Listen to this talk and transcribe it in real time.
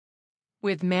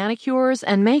With manicures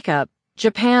and makeup,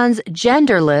 Japan's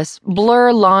Genderless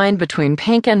blur line between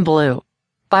pink and blue.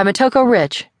 By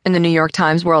Motoko in the New York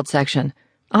Times World section.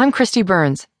 I'm Christy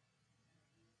Burns.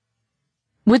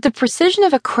 With the precision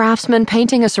of a craftsman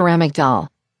painting a ceramic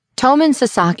doll, Tomin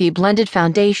Sasaki blended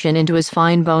foundation into his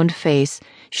fine-boned face,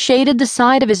 shaded the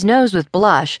side of his nose with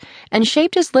blush, and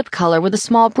shaped his lip color with a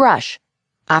small brush.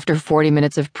 After 40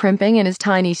 minutes of primping in his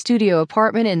tiny studio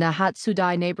apartment in the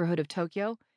Hatsudai neighborhood of Tokyo,